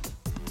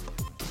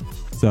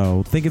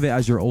 So think of it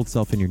as your old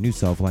self and your new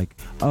self. Like,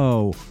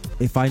 oh,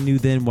 if I knew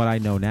then what I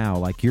know now,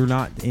 like, you're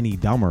not any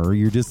dumber.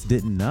 You just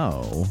didn't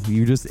know.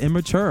 You're just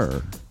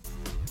immature.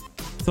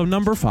 So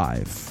number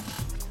 5.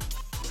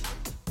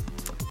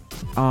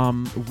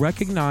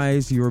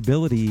 Recognize your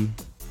ability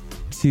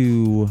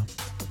to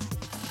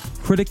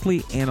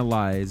critically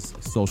analyze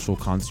social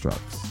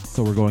constructs.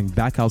 So we're going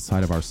back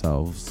outside of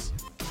ourselves.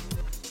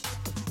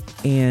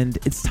 And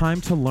it's time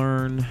to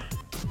learn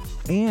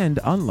and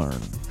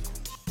unlearn.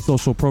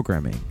 social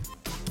programming.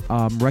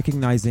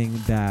 Recognizing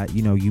that,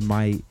 you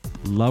might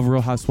love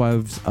Real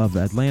Housewives of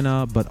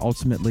Atlanta, but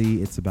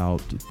ultimately it's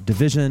about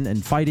division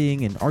and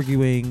fighting and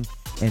arguing.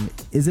 And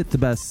is it the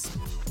best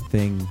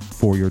thing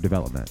for your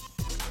development?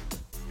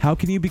 How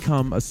can you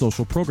become a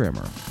social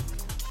programmer?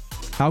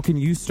 How can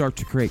you start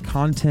to create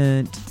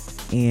content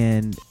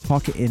and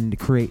talk and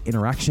create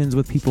interactions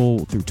with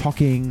people through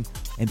talking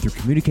and through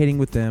communicating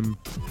with them?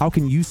 How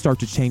can you start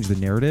to change the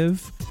narrative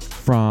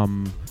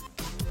from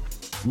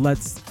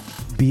let's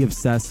be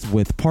obsessed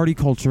with party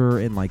culture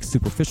and like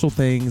superficial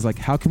things? Like,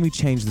 how can we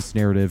change this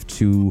narrative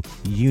to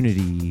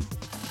unity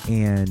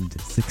and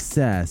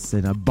success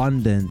and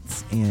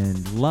abundance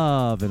and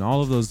love and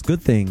all of those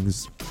good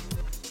things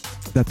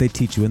that they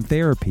teach you in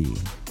therapy?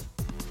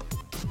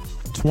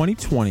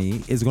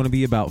 2020 is going to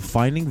be about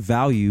finding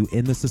value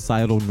in the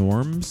societal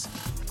norms,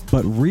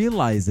 but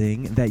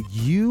realizing that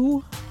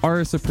you are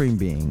a supreme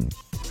being.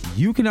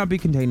 You cannot be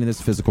contained in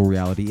this physical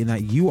reality, and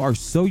that you are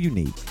so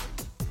unique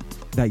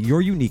that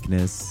your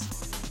uniqueness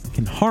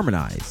can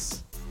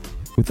harmonize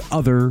with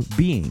other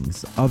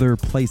beings, other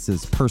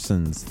places,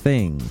 persons,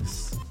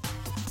 things.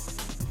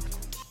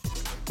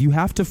 You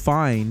have to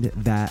find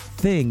that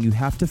thing. You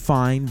have to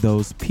find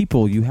those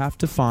people. You have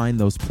to find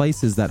those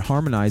places that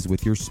harmonize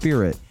with your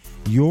spirit.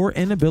 Your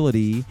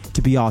inability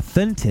to be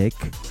authentic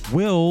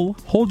will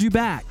hold you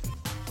back.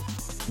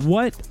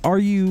 What are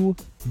you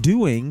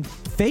doing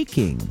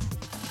faking?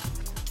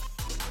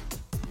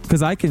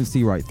 Because I can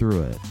see right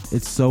through it.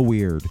 It's so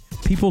weird.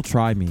 People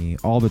try me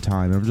all the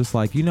time. I'm just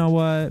like, you know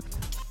what?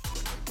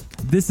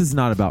 This is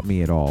not about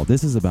me at all.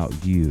 This is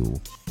about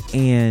you.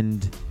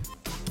 And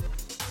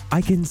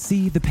I can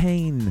see the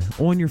pain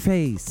on your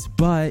face,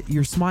 but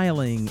you're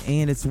smiling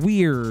and it's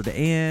weird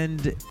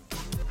and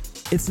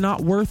it's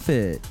not worth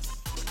it.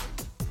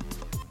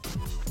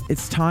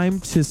 It's time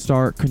to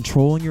start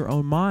controlling your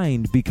own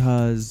mind,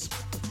 because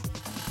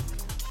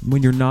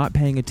when you're not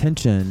paying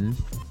attention,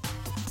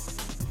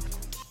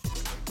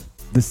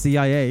 the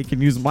CIA can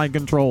use mind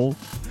control.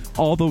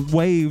 All the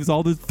waves,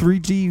 all the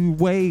 3G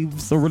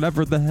waves or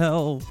whatever the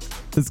hell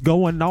is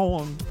going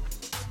on.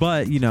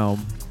 But,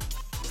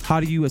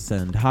 how do you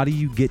ascend? How do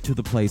you get to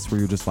the place where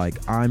you're just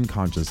like, I'm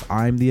conscious.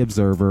 I'm the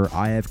observer.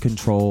 I have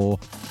control.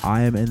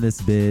 I am in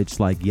this bitch.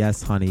 Like,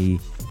 yes,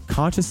 honey.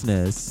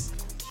 Consciousness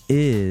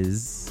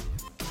is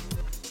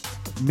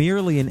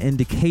merely an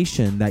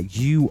indication that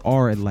you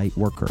are a light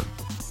worker,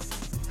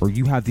 or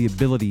you have the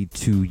ability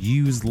to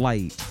use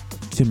light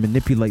to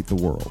manipulate the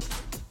world.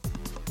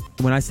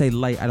 When I say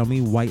light, I don't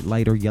mean white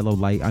light or yellow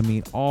light. I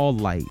mean all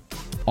light.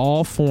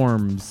 All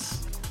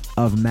forms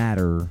of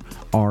matter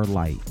are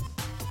light,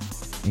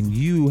 and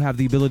you have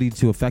the ability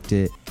to affect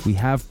it. We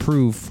have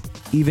proof,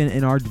 even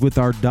with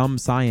our dumb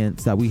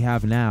science that we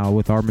have now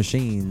with our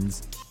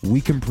machines. We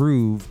can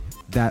prove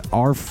that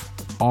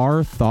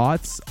our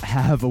thoughts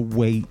have a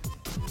weight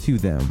to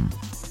them.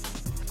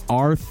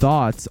 Our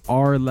thoughts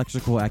are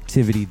electrical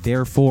activity.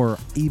 Therefore,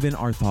 even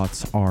our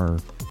thoughts are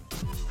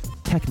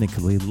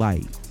technically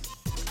light.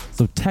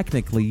 So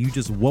technically, you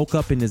just woke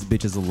up in this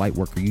bitch as a light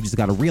worker. You just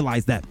got to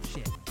realize that.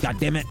 Shit. God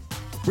damn it.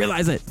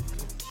 Realize it.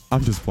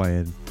 I'm just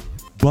playing.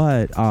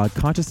 But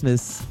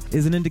consciousness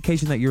is an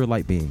indication that you're a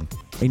light being.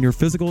 And your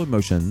physical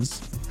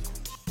emotions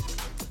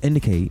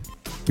indicate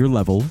your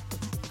level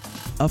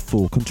of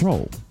full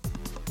control.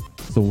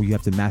 So you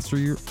have to master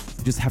you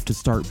just have to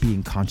start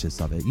being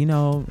conscious of it.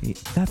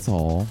 That's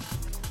all.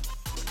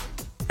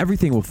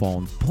 Everything will fall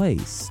in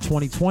place.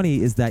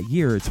 2020 is that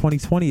year.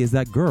 2020 is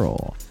that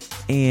girl.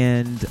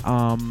 And,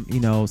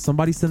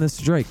 somebody send this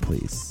to Drake,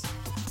 please.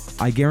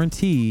 I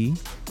guarantee,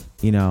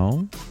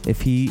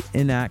 if he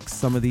enacts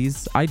some of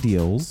these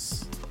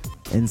ideals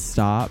and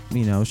stop,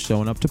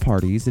 showing up to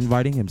parties,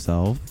 inviting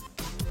himself,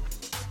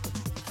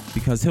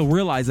 because he'll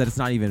realize that it's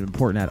not even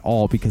important at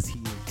all, because he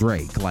is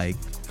Drake. Like,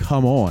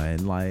 come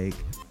on. Like,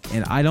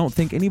 and I don't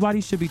think anybody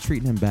should be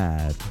treating him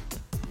bad.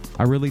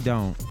 I really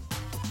don't.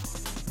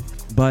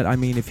 But,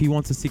 if he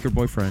wants a secret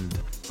boyfriend,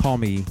 call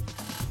me.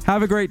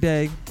 Have a great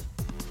day.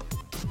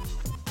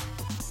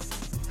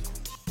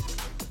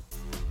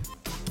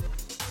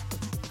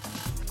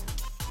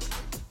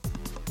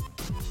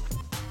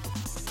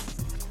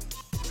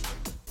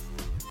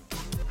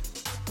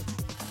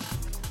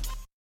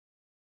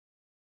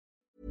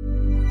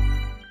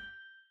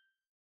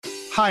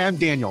 Hi, I'm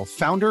Daniel,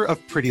 founder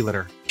of Pretty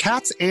Litter.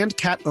 Cats and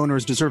cat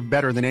owners deserve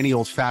better than any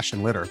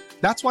old-fashioned litter.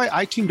 That's why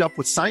I teamed up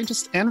with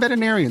scientists and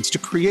veterinarians to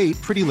create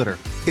Pretty Litter.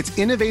 Its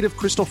innovative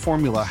crystal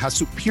formula has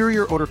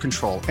superior odor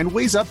control and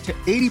weighs up to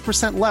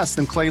 80% less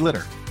than clay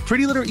litter.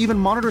 Pretty Litter even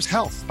monitors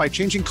health by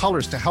changing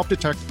colors to help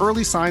detect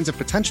early signs of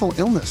potential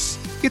illness.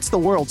 It's the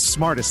world's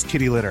smartest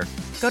kitty litter.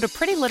 Go to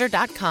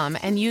prettylitter.com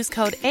and use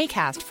code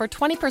ACAST for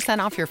 20%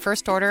 off your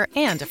first order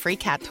and a free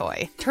cat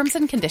toy. Terms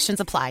and conditions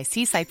apply.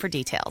 See site for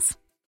details.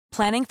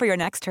 Planning for your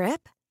next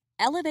trip?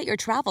 Elevate your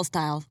travel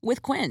style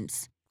with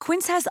Quince.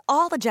 Quince has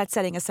all the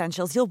jet-setting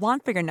essentials you'll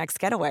want for your next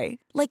getaway,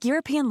 like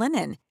European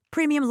linen,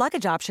 premium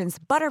luggage options,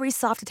 buttery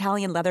soft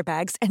Italian leather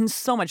bags, and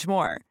so much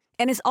more.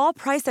 And is all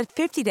priced at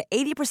 50 to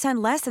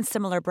 80% less than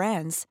similar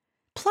brands.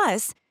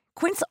 Plus,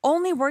 Quince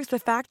only works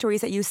with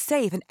factories that use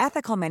safe and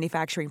ethical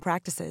manufacturing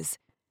practices.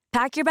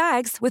 Pack your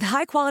bags with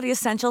high-quality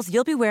essentials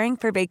you'll be wearing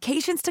for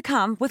vacations to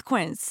come with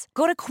Quince.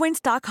 Go to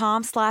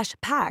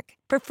quince.com/pack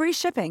for free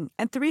shipping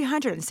and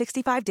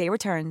 365-day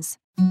returns.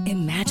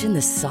 Imagine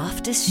the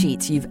softest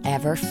sheets you've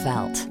ever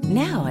felt.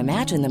 Now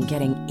imagine them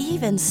getting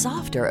even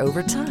softer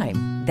over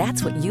time.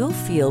 That's what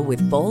you'll feel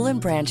with Boll &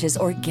 Branch's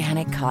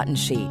organic cotton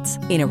sheets.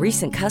 In a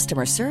recent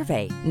customer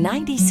survey,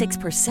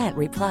 96%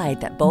 replied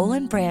that Boll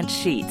 & Branch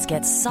sheets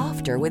get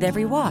softer with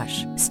every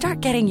wash.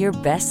 Start getting your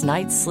best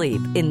night's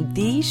sleep in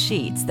these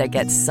sheets that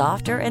get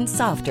softer and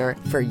softer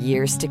for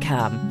years to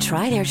come.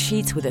 Try their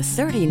sheets with a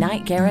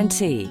 30-night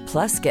guarantee.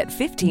 Plus, get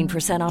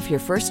 15% off your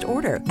first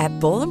order at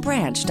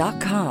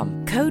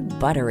bollandbranch.com. Code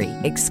BUTTERY.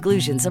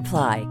 Exclusions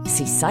apply.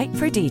 See site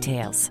for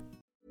details.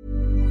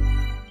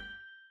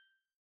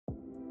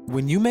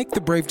 When you make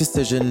the brave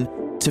decision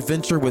to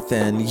venture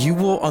within, you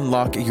will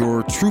unlock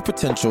your true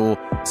potential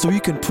so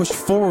you can push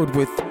forward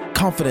with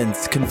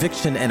confidence,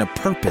 conviction, and a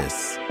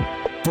purpose.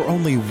 For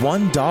only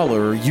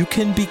 $1, you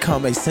can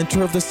become a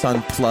Center of the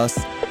Sun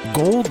Plus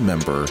Gold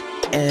member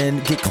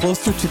and get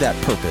closer to that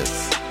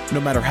purpose.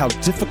 No matter how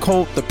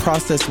difficult the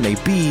process may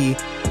be,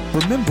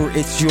 remember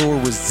it's your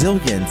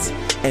resilience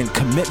and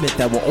commitment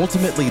that will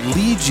ultimately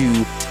lead you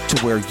to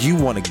where you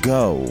want to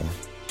go.